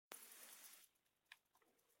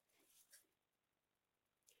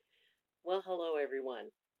Well, hello everyone.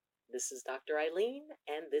 This is Dr. Eileen,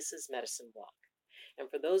 and this is Medicine Walk. And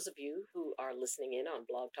for those of you who are listening in on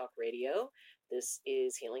Blog Talk Radio, this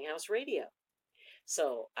is Healing House Radio.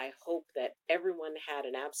 So I hope that everyone had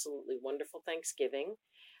an absolutely wonderful Thanksgiving.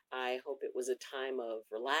 I hope it was a time of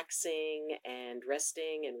relaxing and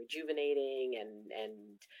resting and rejuvenating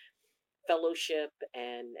and fellowship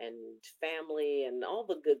and family and all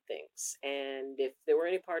the good things. And if there were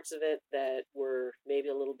any parts of it that were maybe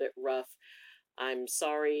a little bit rough, I'm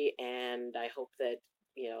sorry, and I hope that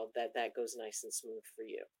that goes nice and smooth for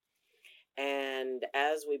you. And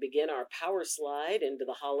as we begin our power slide into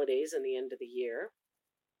the holidays and the end of the year,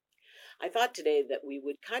 I thought today that we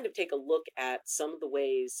would kind of take a look at some of the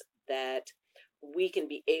ways that we can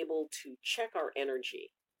be able to check our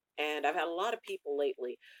energy. And I've had a lot of people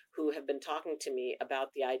lately who have been talking to me about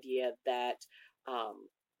the idea that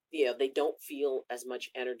they don't feel as much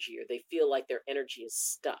energy, or they feel like their energy is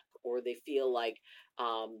stuck, or they feel like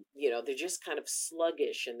they're just kind of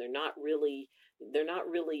sluggish, and they're not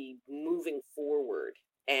really moving forward,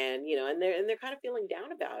 and they're kind of feeling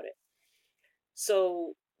down about it.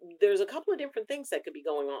 So there's a couple of different things that could be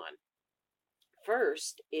going on.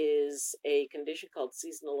 First is a condition called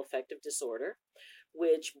seasonal affective disorder,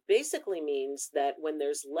 which basically means that when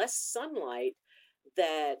there's less sunlight,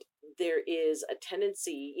 that there is a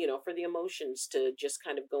tendency, for the emotions to just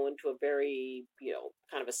kind of go into a very,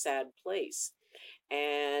 kind of a sad place.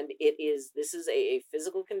 And this is a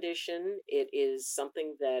physical condition. It is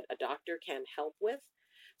something that a doctor can help with.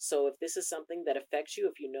 So if this is something that affects you,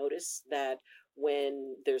 if you notice that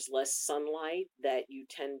when there's less sunlight that you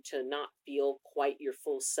tend to not feel quite your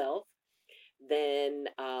full self, then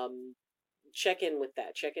check in with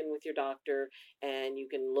that. Check in with your doctor, and you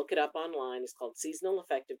can look it up online. It's called seasonal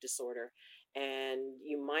affective disorder, and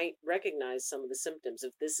you might recognize some of the symptoms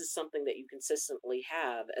if this is something that you consistently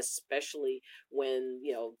have, especially when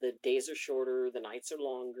the days are shorter, the nights are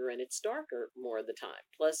longer, and it's darker more of the time.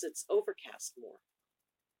 Plus, it's overcast more.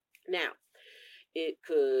 Now, it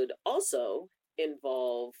could also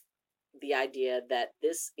involve the idea that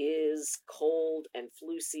this is cold and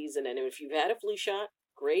flu season. And if you've had a flu shot,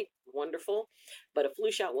 great, wonderful. But a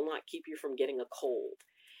flu shot will not keep you from getting a cold.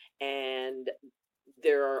 And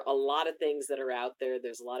there are a lot of things that are out there.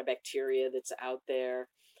 There's a lot of bacteria that's out there.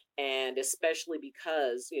 And especially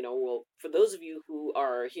because, for those of you who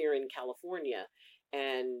are here in California,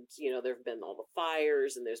 and, there have been all the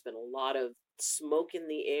fires, and there's been a lot of smoke in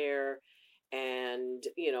the air. And,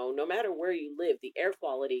 no matter where you live, the air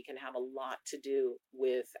quality can have a lot to do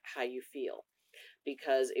with how you feel.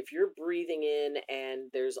 Because if you're breathing in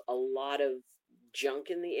and there's a lot of junk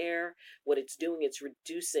in the air, what it's doing, it's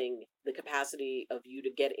reducing the capacity of you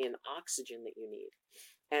to get in oxygen that you need.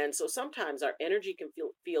 And so sometimes our energy can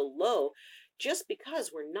feel low just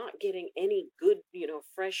because we're not getting any good,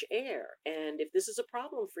 fresh air. And if this is a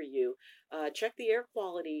problem for you, check the air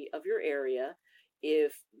quality of your area.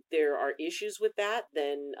 If there are issues with that,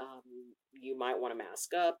 then you might want to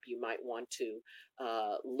mask up. You might want to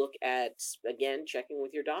look at, again, checking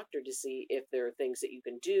with your doctor to see if there are things that you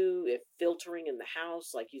can do, if filtering in the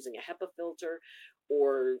house, like using a HEPA filter,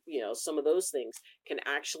 or, some of those things can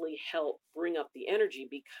actually help bring up the energy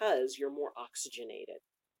because you're more oxygenated.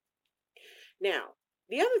 Now,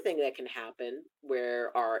 the other thing that can happen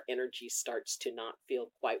where our energy starts to not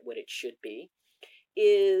feel quite what it should be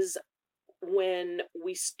is when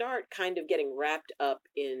we start kind of getting wrapped up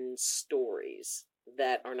in stories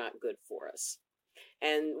that are not good for us.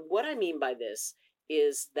 And what I mean by this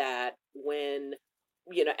is that when,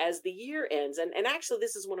 as the year ends, and actually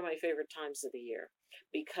this is one of my favorite times of the year,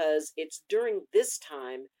 because it's during this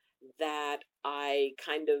time that I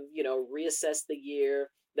kind of, reassess the year,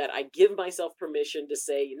 that I give myself permission to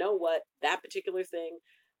say, you know what, that particular thing,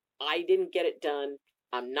 I didn't get it done.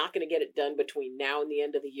 I'm not going to get it done between now and the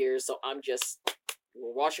end of the year. So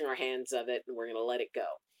we're washing our hands of it, and we're going to let it go.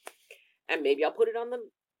 And maybe I'll put it on the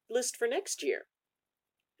list for next year.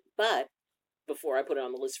 But before I put it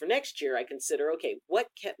on the list for next year, I consider, okay, what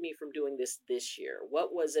kept me from doing this year?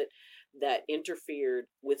 What was it that interfered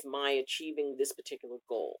with my achieving this particular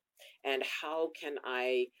goal? And how can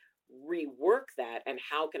I rework that, and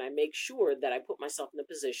how can I make sure that I put myself in a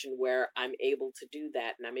position where I'm able to do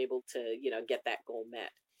that, and I'm able to, get that goal met?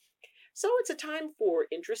 So it's a time for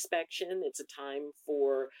introspection. It's a time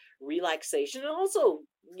for relaxation. And also,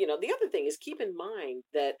 the other thing is, keep in mind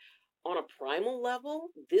that on a primal level,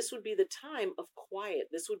 this would be the time of quiet.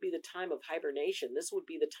 This would be the time of hibernation. This would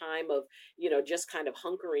be the time of, just kind of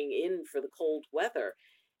hunkering in for the cold weather.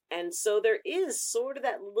 And so there is sort of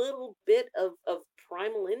that little bit of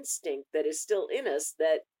primal instinct that is still in us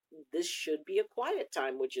that this should be a quiet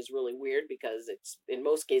time, which is really weird because it's, in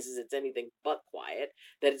most cases, it's anything but quiet,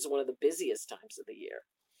 that it's one of the busiest times of the year.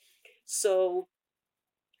 So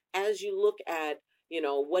as you look at,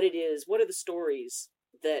 what it is, what are the stories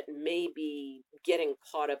that may be getting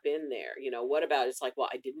caught up in there? What about, it's like, well,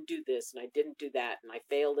 I didn't do this and I didn't do that and I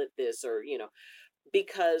failed at this, or,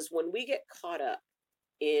 because when we get caught up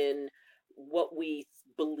in what we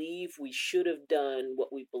believe we should have done,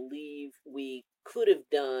 what we believe we could have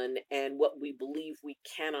done, and what we believe we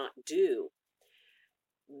cannot do,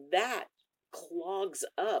 that clogs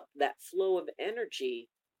up that flow of energy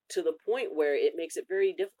to the point where it makes it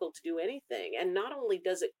very difficult to do anything. And not only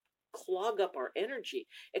does it clog up our energy,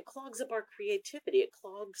 it clogs up our creativity, it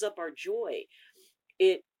clogs up our joy.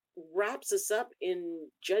 It wraps us up in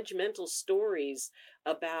judgmental stories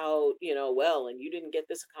about, well, and you didn't get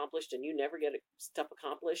this accomplished and you never get stuff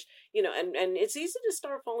accomplished, and it's easy to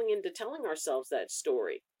start falling into telling ourselves that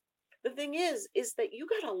story. The thing is that you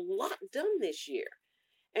got a lot done this year.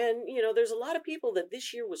 And, there's a lot of people that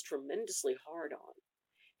this year was tremendously hard on.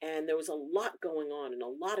 And there was a lot going on and a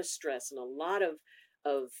lot of stress and a lot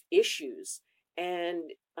of issues. And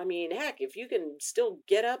I mean, heck, if you can still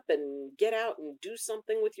get up and get out and do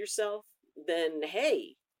something with yourself, then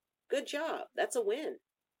hey, good job. That's a win.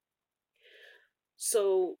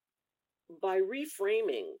 So by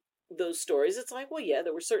reframing those stories, it's like, well, yeah,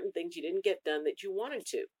 there were certain things you didn't get done that you wanted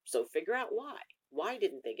to. So figure out why. Why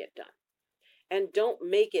didn't they get done? And don't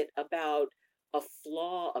make it about a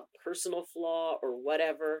flaw, a personal flaw, or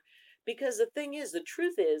whatever. Because the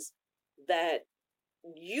truth is that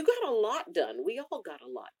you got a lot done. We all got a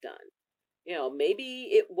lot done. Maybe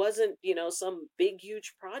it wasn't, some big,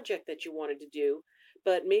 huge project that you wanted to do,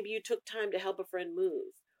 but maybe you took time to help a friend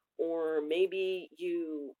move. Or maybe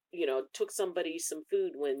you took somebody some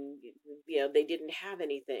food when, they didn't have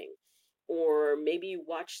anything. Or maybe you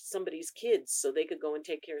watched somebody's kids so they could go and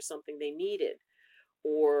take care of something they needed,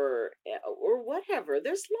 or whatever.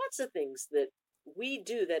 There's lots of things that we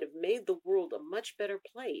do that have made the world a much better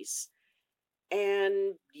place.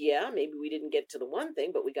 And yeah, maybe we didn't get to the one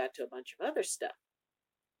thing, but we got to a bunch of other stuff.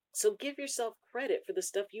 So give yourself credit for the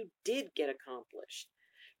stuff you did get accomplished,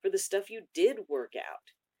 for the stuff you did work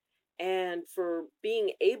out, and for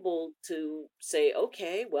being able to say,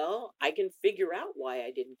 okay, well, I can figure out why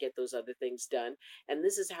I didn't get those other things done, and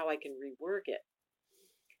this is how I can rework it.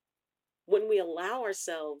 When we allow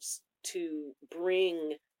ourselves to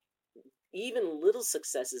bring even little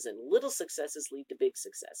successes, and little successes lead to big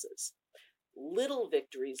successes, little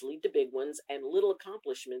victories lead to big ones, and little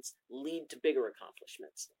accomplishments lead to bigger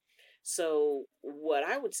accomplishments. So what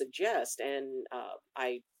I would suggest, and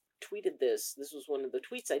I tweeted this was one of the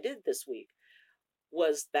tweets I did this week,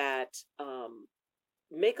 was that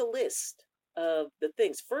make a list of the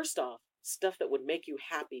things. First off, stuff that would make you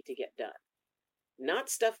happy to get done. Not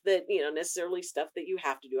stuff that, necessarily stuff that you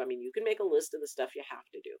have to do. I mean, you can make a list of the stuff you have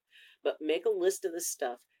to do, but make a list of the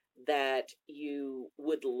stuff that you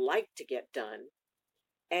would like to get done.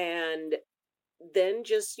 And then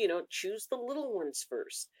just, choose the little ones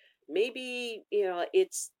first. Maybe,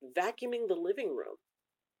 it's vacuuming the living room.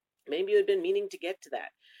 Maybe you had been meaning to get to that.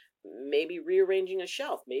 Maybe rearranging a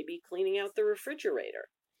shelf, maybe cleaning out the refrigerator.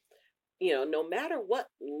 No matter what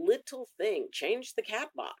little thing, change the cat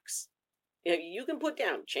box. You can put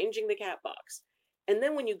down changing the cat box. And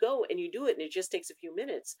then when you go and you do it and it just takes a few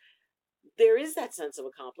minutes, there is that sense of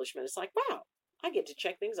accomplishment. It's like, wow, I get to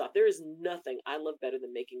check things off. There is nothing I love better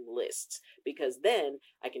than making lists, because then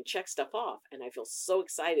I can check stuff off and I feel so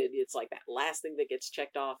excited. It's like that last thing that gets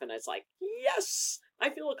checked off and it's like, yes, I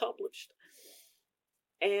feel accomplished.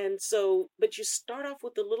 And so, but you start off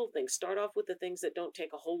with the little things, start off with the things that don't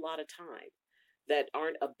take a whole lot of time, that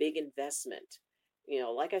aren't a big investment.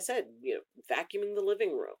 Like I said, vacuuming the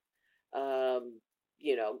living room,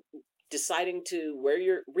 you know, deciding to where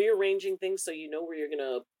you're rearranging things so you know where you're going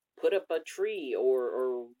to put up a tree,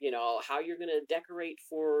 or how you're going to decorate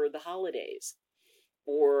for the holidays,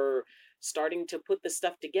 or starting to put the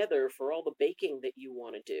stuff together for all the baking that you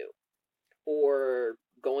want to do, or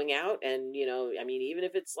going out and, even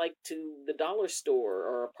if it's like to the dollar store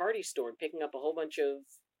or a party store and picking up a whole bunch of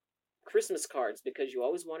Christmas cards because you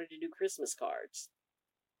always wanted to do Christmas cards.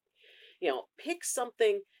 Pick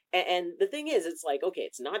something. And the thing is, it's like, okay,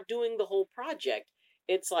 it's not doing the whole project.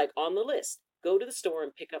 It's like on the list, go to the store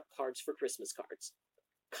and pick up cards for Christmas cards.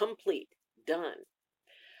 Complete. Done.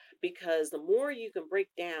 Because the more you can break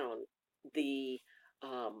down the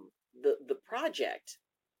project,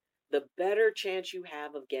 the better chance you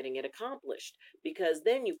have of getting it accomplished. Because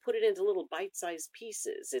then you put it into little bite-sized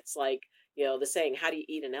pieces. It's like, the saying, how do you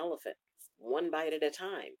eat an elephant? One bite at a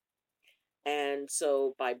time. And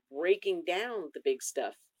so by breaking down the big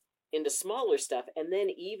stuff into smaller stuff, and then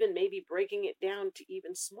even maybe breaking it down to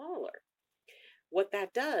even smaller, what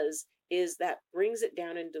that does is that brings it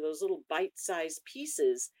down into those little bite-sized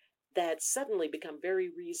pieces that suddenly become very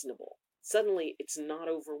reasonable. Suddenly it's not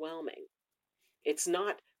overwhelming. It's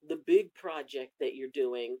not the big project that you're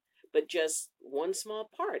doing, but just one small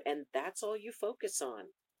part, and that's all you focus on.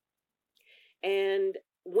 And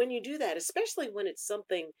when you do that, especially when it's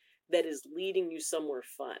something that is leading you somewhere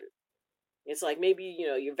fun, it's like maybe,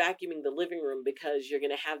 you're vacuuming the living room because you're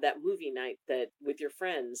going to have that movie night that with your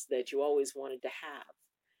friends that you always wanted to have.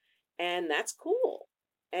 And that's cool.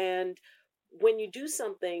 And when you do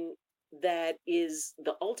something that is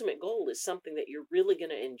the ultimate goal is something that you're really going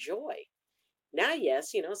to enjoy. Now,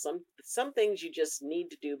 yes, some things you just need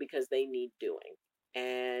to do because they need doing.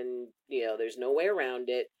 And, there's no way around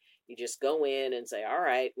it. You just go in and say, all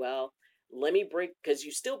right, well, let me because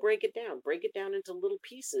you still break it down into little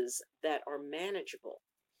pieces that are manageable.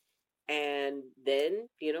 And then,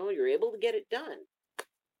 you're able to get it done.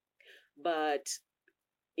 But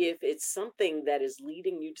if it's something that is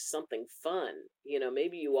leading you to something fun,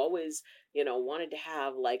 maybe you always, wanted to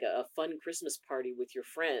have like a fun Christmas party with your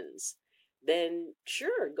friends, then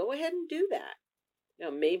sure, go ahead and do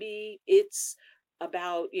that. Maybe it's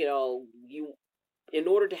about, you in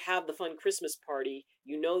order to have the fun Christmas party,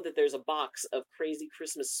 that there's a box of crazy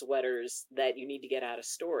Christmas sweaters that you need to get out of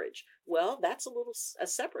storage. Well, that's a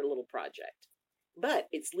separate little project, but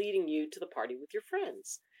it's leading you to the party with your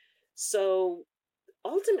friends. So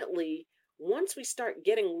ultimately, once we start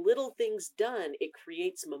getting little things done, it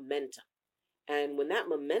creates momentum. And when that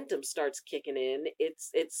momentum starts kicking in,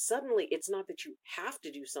 it's suddenly it's not that you have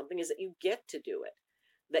to do something, is that you get to do it.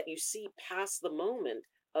 That you see past the moment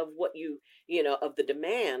of what of the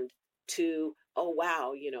demand to, oh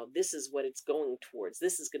wow, this is what it's going towards.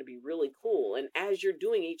 This is going to be really cool. And as you're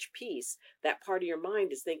doing each piece, that part of your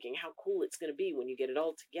mind is thinking how cool it's going to be when you get it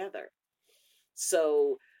all together.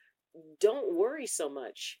 So don't worry so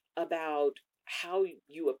much about how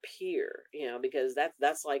you appear, because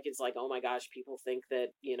that's like, it's like, oh my gosh, people think that,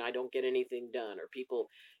 I don't get anything done, or people,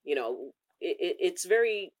 it's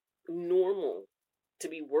very normal to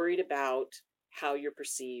be worried about how you're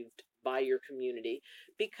perceived by your community,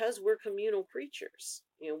 because we're communal creatures.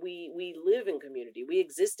 We live in community, we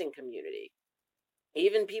exist in community.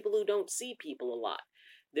 Even people who don't see people a lot,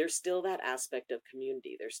 there's still that aspect of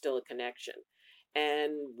community. There's still a connection.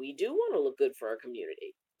 And we do want to look good for our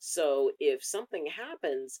community. So if something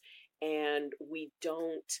happens and we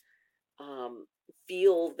don't um,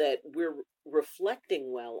 feel that we're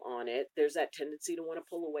reflecting well on it, there's that tendency to want to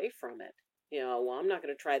pull away from it. Well, I'm not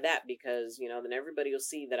going to try that because, then everybody will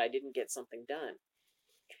see that I didn't get something done.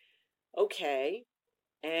 Okay,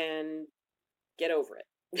 and get over it.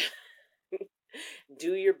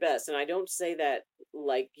 Do your best. And I don't say that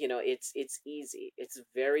like, it's easy. It's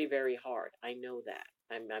very, very hard. I know that.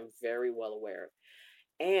 I'm very well aware.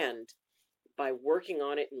 And by working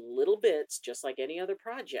on it in little bits, just like any other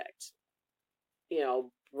project,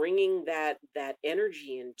 bringing that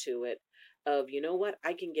energy into it of, what,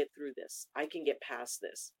 I can get through this. I can get past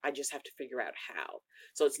this. I just have to figure out how.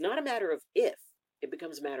 So it's not a matter of if, it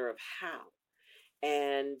becomes a matter of how.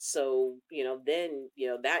 And so, then,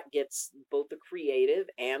 that gets both the creative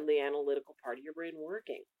and the analytical part of your brain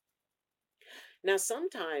working. Now,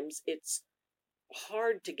 sometimes it's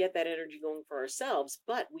hard to get that energy going for ourselves,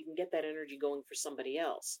 but we can get that energy going for somebody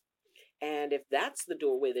else. And if that's the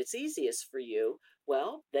doorway that's easiest for you,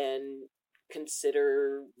 well, then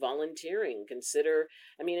consider volunteering. And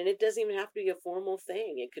it doesn't even have to be a formal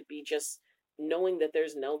thing. It could be just knowing that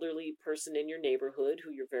there's an elderly person in your neighborhood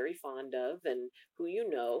who you're very fond of and who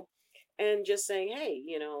and just saying, hey,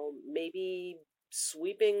 maybe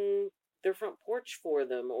sweeping their front porch for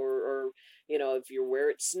them, or if you're where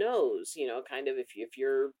it snows, kind of if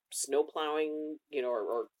you're snow plowing,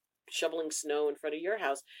 or shoveling snow in front of your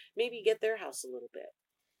house, maybe get their house a little bit.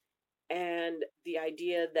 And the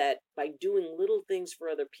idea that by doing little things for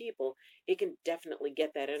other people, it can definitely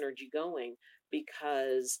get that energy going,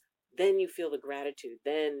 because then you feel the gratitude.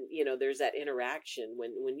 Then, there's that interaction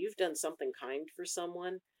when you've done something kind for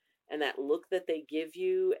someone, and that look that they give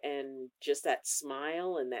you, and just that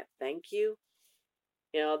smile and that thank you,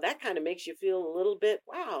 that kind of makes you feel a little bit,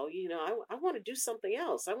 wow, I want to do something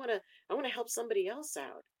else. I want to help somebody else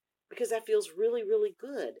out, because that feels really, really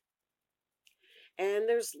good. And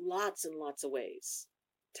there's lots and lots of ways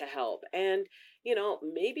to help. And,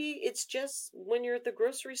 maybe it's just when you're at the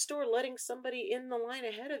grocery store, letting somebody in the line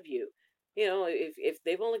ahead of you. If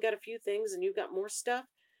they've only got a few things and you've got more stuff,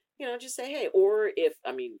 just say, hey, or if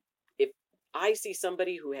I see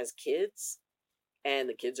somebody who has kids and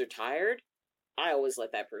the kids are tired, I always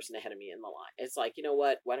let that person ahead of me in the line. It's like, you know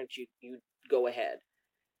what? Why don't you go ahead?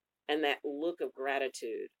 And that look of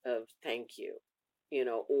gratitude of thank you,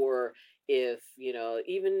 or if,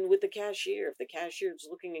 even with the cashier, if the cashier is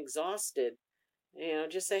looking exhausted,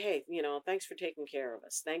 just say, hey, thanks for taking care of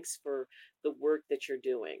us. Thanks for the work that you're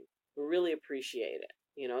doing. We really appreciate it.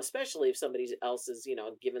 Especially if somebody else is,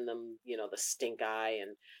 giving them, the stink eye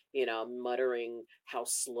and, muttering how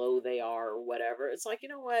slow they are or whatever. It's like, you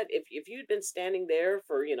know what? If you'd been standing there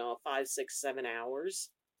for, 5, 6, 7 hours,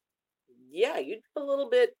 yeah, you'd be a little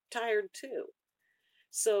bit tired too.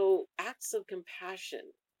 So acts of compassion.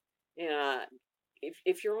 Yeah,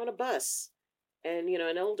 if you're on a bus and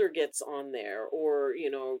an elder gets on there, or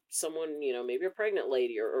someone, maybe a pregnant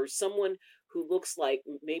lady, or someone who looks like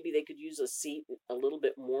maybe they could use a seat a little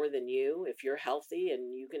bit more than you, if you're healthy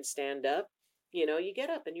and you can stand up, you get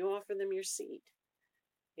up and you offer them your seat.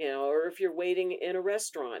 Or if you're waiting in a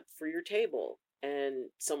restaurant for your table and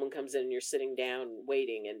someone comes in and you're sitting down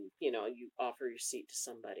waiting, and you offer your seat to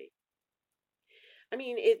somebody. I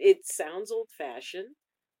mean, it sounds old fashioned,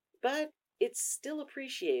 but it's still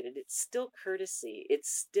appreciated. It's still courtesy. It's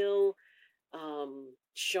still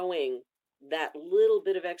showing that little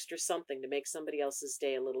bit of extra something to make somebody else's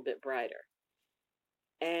day a little bit brighter.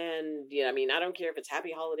 And, I mean, I don't care if it's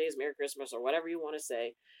happy holidays, Merry Christmas, or whatever you want to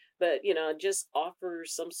say, but, just offer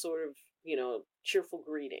some sort of, cheerful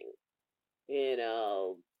greeting, you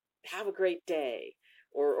know, have a great day,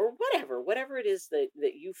 or whatever it is that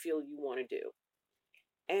you feel you want to do.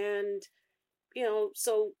 And,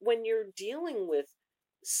 so when you're dealing with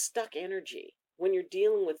stuck energy, when you're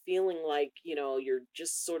dealing with feeling like, you're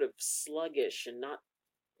just sort of sluggish and not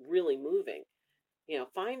really moving,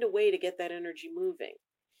 find a way to get that energy moving.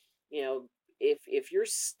 You know, if you're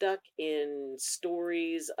stuck in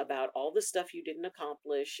stories about all the stuff you didn't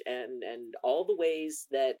accomplish, and all the ways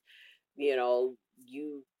that, you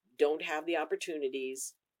don't have the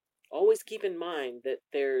opportunities, always keep in mind that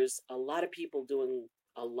there's a lot of people doing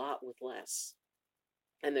a lot with less.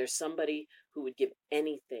 And there's somebody who would give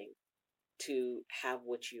anything to have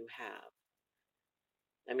what you have.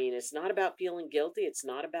 I mean, it's not about feeling guilty. It's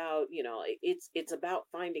not about, it's about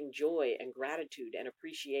finding joy and gratitude and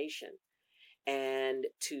appreciation, and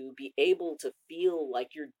to be able to feel like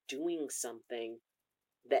you're doing something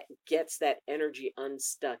that gets that energy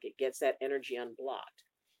unstuck. It gets that energy unblocked.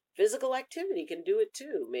 Physical activity can do it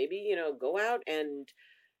too. Maybe, go out and,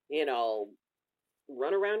 you know,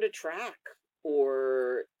 run around a track,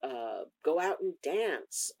 or go out and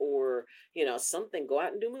dance, or something, go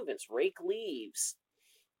out and do movements, rake leaves,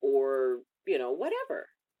 or whatever,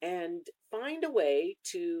 and find a way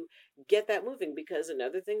to get that moving. Because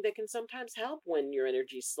another thing that can sometimes help when your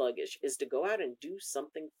energy's sluggish is to go out and do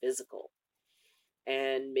something physical.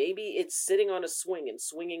 And maybe it's sitting on a swing and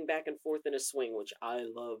swinging back and forth in a swing, which I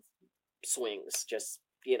love. Swings, just,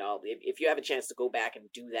 if you have a chance to go back and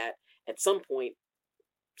do that at some point,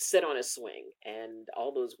 sit on a swing, and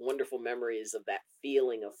all those wonderful memories of that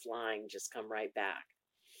feeling of flying just come right back.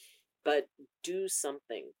 But do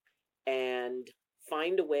something, and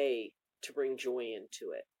find a way to bring joy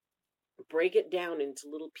into it. Break it down into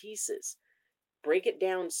little pieces. Break it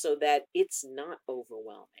down so that it's not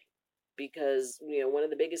overwhelming. Because, one of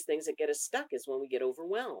the biggest things that get us stuck is when we get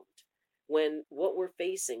overwhelmed. When what we're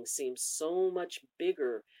facing seems so much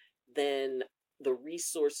bigger than the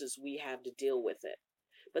resources we have to deal with it.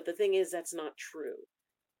 But the thing is, that's not true.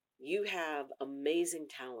 You have amazing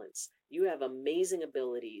talents, you have amazing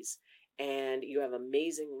abilities, and you have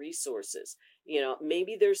amazing resources.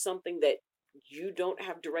 Maybe there's something that you don't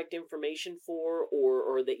have direct information for,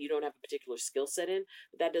 or that you don't have a particular skill set in,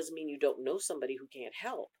 but that doesn't mean you don't know somebody who can't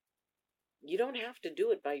help. You don't have to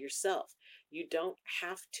do it by yourself. You don't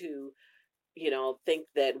have to, think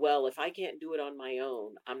that, well, if I can't do it on my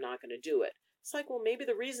own, I'm not going to do it. It's like, well, maybe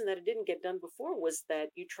the reason that it didn't get done before was that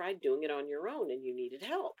you tried doing it on your own and you needed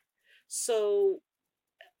help. So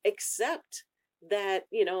accept that,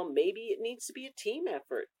 maybe it needs to be a team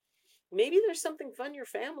effort. Maybe there's something fun your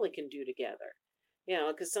family can do together.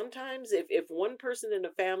 Because sometimes if one person in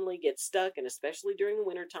a family gets stuck, and especially during the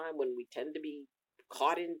wintertime when we tend to be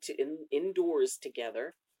caught indoors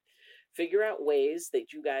together, figure out ways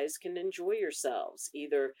that you guys can enjoy yourselves.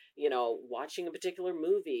 Either, watching a particular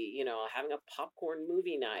movie, having a popcorn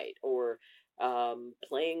movie night, or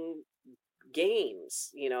playing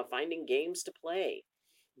games, finding games to play,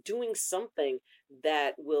 doing something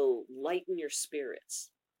that will lighten your spirits.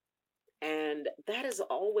 And that is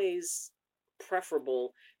always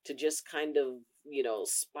preferable to just kind of,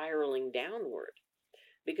 spiraling downward.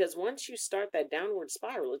 Because once you start that downward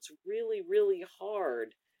spiral, it's really, really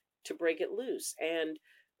hard to break it loose. And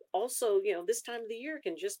also, this time of the year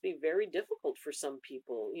can just be very difficult for some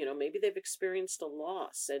people. Maybe they've experienced a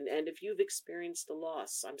loss, and if you've experienced a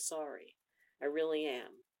loss, I'm sorry. I really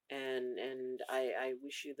am. And I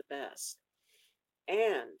wish you the best.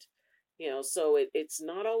 And, so it's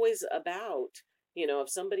not always about, if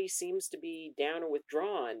somebody seems to be down or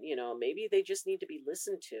withdrawn, maybe they just need to be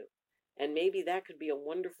listened to. And maybe that could be a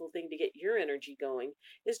wonderful thing to get your energy going,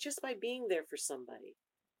 is just by being there for somebody.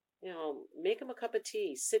 Make them a cup of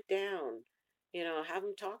tea, sit down, have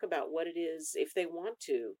them talk about what it is, if they want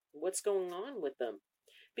to, what's going on with them.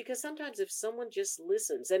 Because sometimes if someone just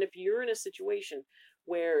listens, and if you're in a situation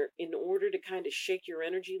where in order to kind of shake your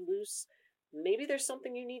energy loose, maybe there's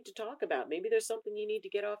something you need to talk about. Maybe there's something you need to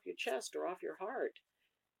get off your chest or off your heart.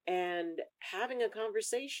 And having a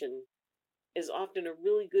conversation is often a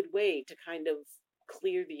really good way to kind of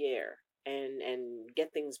clear the air and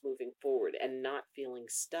get things moving forward and not feeling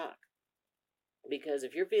stuck. Because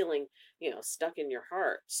if you're feeling, stuck in your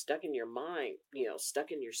heart, stuck in your mind,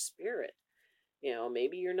 stuck in your spirit,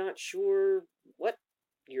 maybe you're not sure what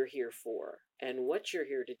you're here for and what you're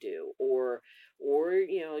here to do, or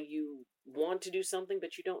you want to do something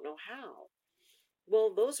but you don't know how.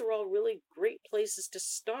 Well, those are all really great places to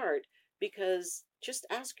start, because just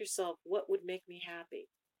ask yourself, what would make me happy?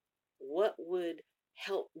 What would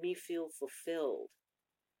help me feel fulfilled?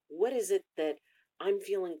 What is it that I'm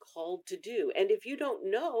feeling called to do? And if you don't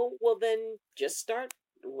know, well, then just start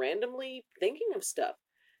randomly thinking of stuff.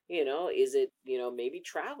 Is it, maybe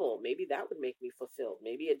travel? Maybe that would make me fulfilled.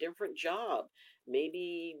 Maybe a different job.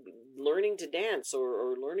 Maybe learning to dance,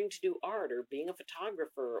 or learning to do art, or being a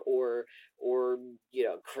photographer, or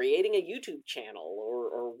creating a YouTube channel,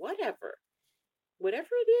 or whatever. Whatever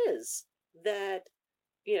it is that,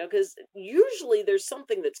 because usually there's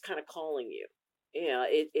something that's kind of calling you.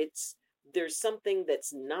 It's there's something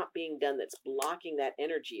that's not being done that's blocking that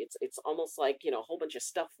energy. It's almost like, a whole bunch of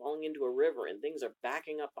stuff falling into a river and things are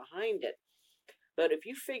backing up behind it. But if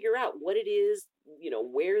you figure out what it is,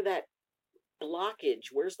 where that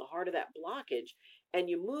blockage, where's the heart of that blockage, and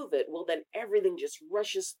you move it, well, then everything just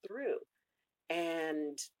rushes through.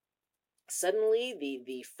 And suddenly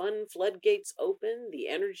the fun floodgates open, the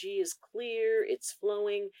energy is clear, it's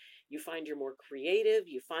flowing, you find you're more creative,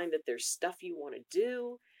 you find that there's stuff you want to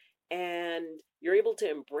do, and you're able to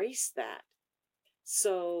embrace that.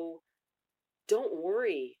 So don't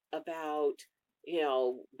worry about,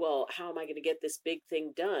 well, how am I going to get this big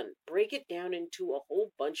thing done? Break it down into a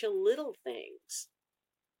whole bunch of little things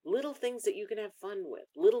that you can have fun with,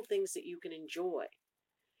 little things that you can enjoy.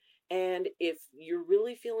 And if you're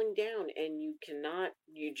really feeling down and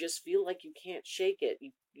you just feel like you can't shake it,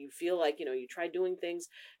 you feel like, you try doing things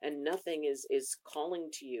and nothing is calling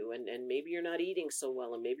to you, and maybe you're not eating so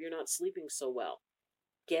well, and maybe you're not sleeping so well,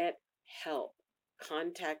 get help.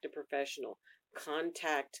 Contact a professional,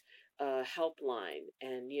 contact a helpline,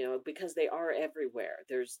 and, because they are everywhere.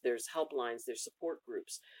 There's helplines, there's support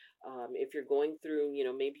groups. If you're going through,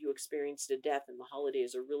 maybe you experienced a death and the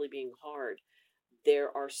holidays are really being hard,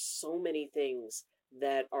 there are so many things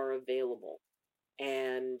that are available.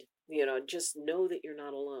 And, just know that you're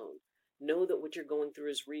not alone. Know that what you're going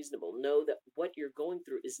through is reasonable. Know that what you're going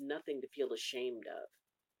through is nothing to feel ashamed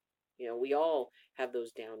of. We all have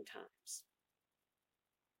those down times.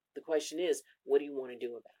 The question is, what do you want to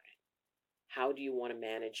do about it? How do you want to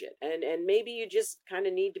manage it? And maybe you just kind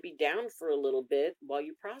of need to be down for a little bit while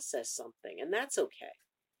you process something, and that's okay.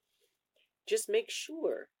 Just make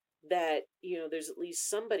sure that, there's at least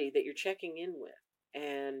somebody that you're checking in with.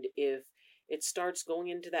 And if it starts going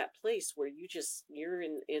into that place where you're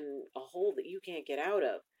in a hole that you can't get out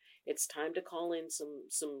of, it's time to call in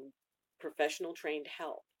some professional trained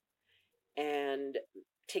help, and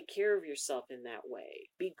take care of yourself in that way.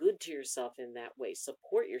 Be good to yourself in that way.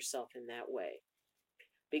 Support yourself in that way.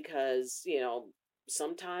 Because,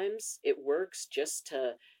 sometimes it works just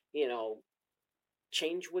to, you know,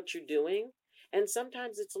 change what you're doing. And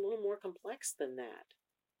sometimes it's a little more complex than that.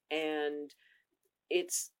 And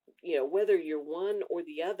it's, whether you're one or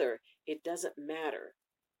the other, it doesn't matter.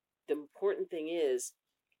 The important thing is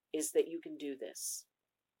that you can do this.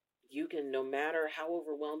 You can, no matter how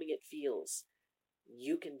overwhelming it feels,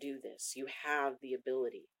 you can do this. You have the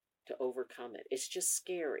ability to overcome it. It's just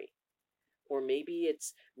scary. Or maybe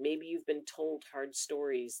you've been told hard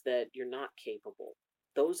stories that you're not capable.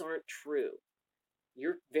 Those aren't true.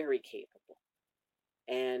 You're very capable.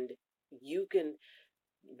 And you can,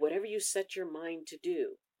 whatever you set your mind to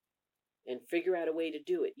do and figure out a way to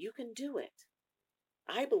do it, you can do it.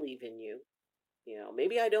 I believe in you.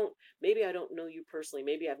 maybe I don't know you personally,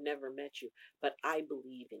 maybe I've never met you, but I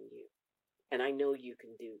believe in you and I know you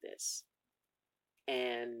can do this.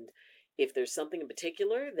 And if there's something in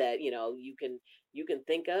particular that, you can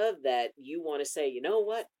think of that you want to say, you know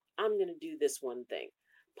what, I'm going to do this one thing.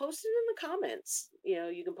 Post it in the comments.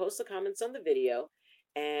 You can post the comments on the video.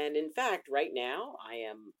 And in fact, right now I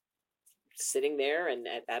am sitting there and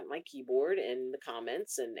at my keyboard in the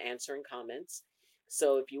comments and answering comments.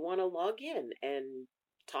 So if you want to log in and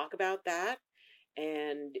talk about that,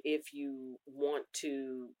 and if you want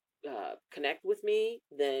to connect with me,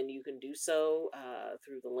 then you can do so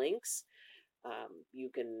through the links. You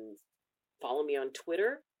can follow me on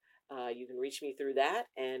Twitter. You can reach me through that.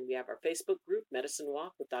 And we have our Facebook group, Medicine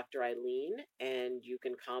Walk with Dr. Eileen, and you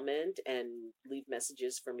can comment and leave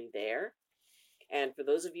messages for me there. And for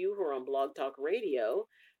those of you who are on Blog Talk Radio,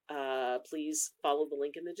 please follow the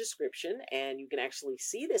link in the description, and you can actually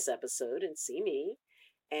see this episode and see me,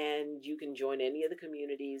 and you can join any of the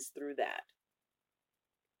communities through that.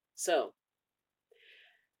 So,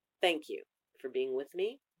 thank you for being with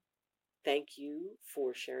me. Thank you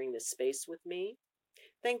for sharing this space with me.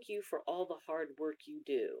 Thank you for all the hard work you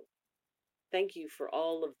do. Thank you for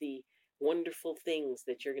all of the wonderful things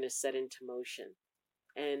that you're going to set into motion.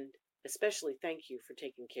 And especially thank you for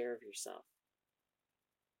taking care of yourself.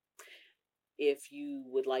 If you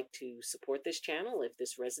would like to support this channel, if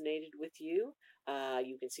this resonated with you,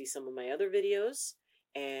 you can see some of my other videos.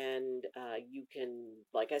 And you can,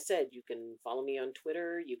 like I said, you can follow me on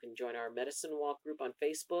Twitter. You can join our Medicine Walk group on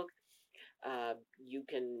Facebook. You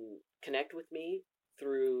can connect with me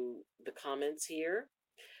through the comments here.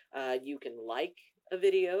 You can like a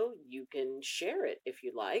video. You can share it if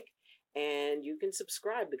you like. And you can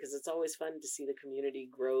subscribe because it's always fun to see the community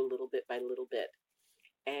grow little bit by little bit.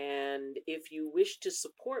 And if you wish to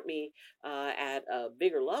support me at a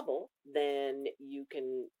bigger level, then you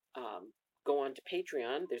can go on to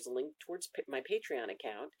Patreon. There's a link towards my Patreon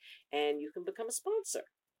account, and you can become a sponsor.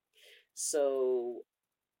 So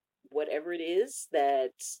whatever it is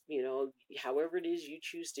that, however it is you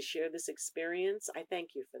choose to share this experience, I thank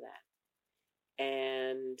you for that.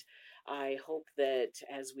 And I hope that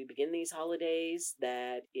as we begin these holidays,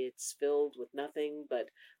 that it's filled with nothing but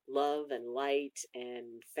love and light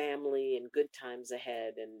and family and good times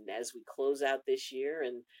ahead. And as we close out this year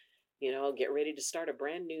and, get ready to start a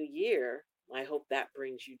brand new year, I hope that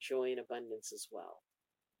brings you joy and abundance as well.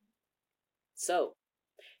 So,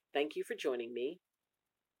 thank you for joining me.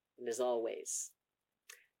 And as always,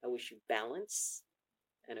 I wish you balance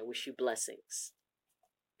and I wish you blessings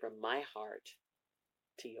from my heart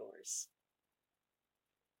to yours.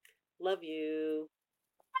 Love you.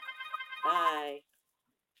 Bye.